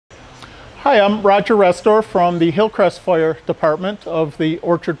Hi, I'm Roger Restor from the Hillcrest Fire Department of the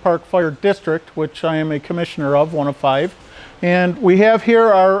Orchard Park Fire District, which I am a commissioner of, one of 5. And we have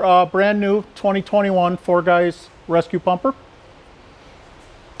here our brand new 2021 Four Guys Rescue Pumper.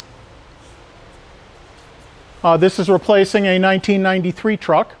 This is replacing a 1993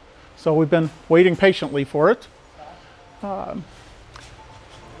 truck, so we've been waiting patiently for it.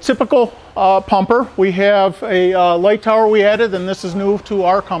 Typical pumper. We have a light tower we added, and this is new to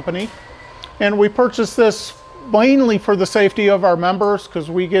our company. And we purchased this mainly for the safety of our members, because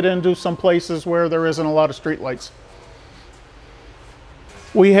we get into some places where there isn't a lot of street lights.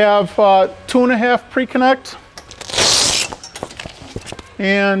 We have 2.5 pre-connect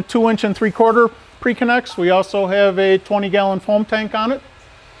and 2 1 3/4 pre-connects. We also have a 20-gallon foam tank on it.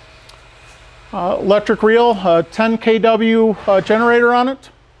 Electric reel, a 10 kW generator on it.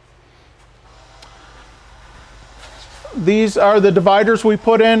 These are the dividers we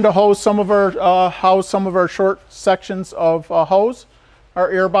put in to house some of our short sections of hose, our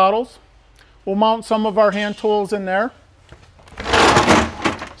air bottles. We'll mount some of our hand tools in there.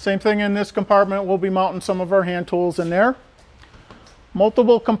 Same thing in this compartment, we'll be mounting some of our hand tools in there.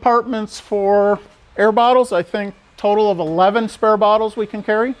 Multiple compartments for air bottles, I think total of 11 spare bottles we can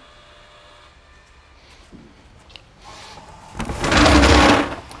carry.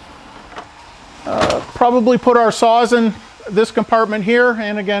 Probably put our saws in this compartment here,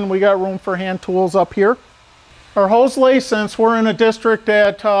 and again we got room for hand tools up here. Our hose lay, since we're in a district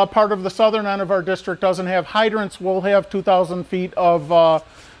that part of the southern end of our district doesn't have hydrants, we'll have 2,000 feet of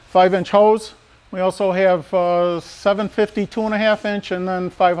 5-inch hose. We also have 750 2.5 inch and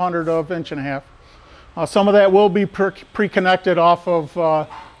then 500 of 1.5 inch. Some of that will be pre-connected off of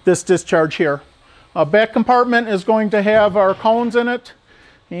this discharge here. Back compartment is going to have our cones in it.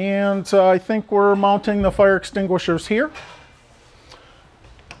 And I think we're mounting the fire extinguishers here.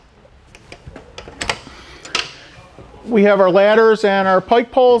 We have our ladders and our pike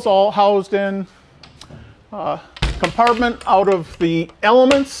poles all housed in compartment out of the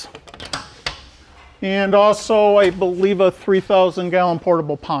elements. And also, I believe, a 3,000-gallon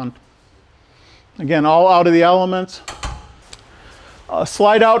portable pond. Again, all out of the elements. A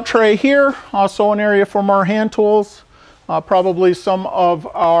slide-out tray here, also an area for more hand tools. Probably some of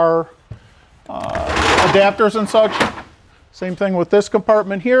our adapters and such. Same thing with this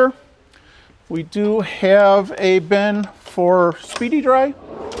compartment here. We do have a bin for Speedy Dry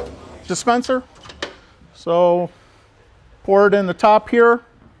dispenser. So pour it in the top here.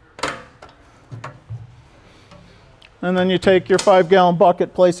 And then you take your 5-gallon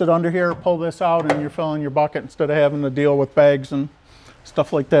bucket, place it under here, pull this out, and you're filling your bucket instead of having to deal with bags and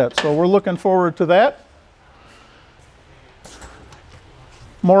stuff like that. So we're looking forward to that.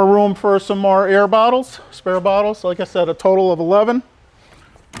 More room for some more air bottles, spare bottles. Like I said, a total of 11.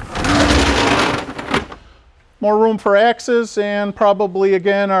 More room for axes, and probably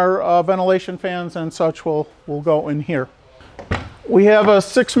again our ventilation fans and such will go in here. We have a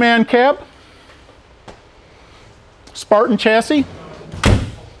 6-man cab, Spartan chassis,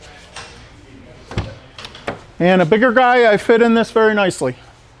 and a bigger guy. I fit in this very nicely.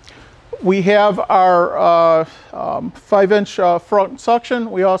 We have our 5-inch front suction.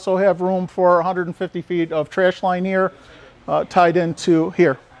 We also have room for 150 feet of trash line here, tied into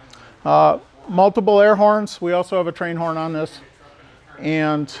here. Multiple air horns. We also have a train horn on this,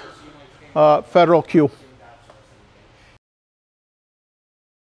 and federal queue.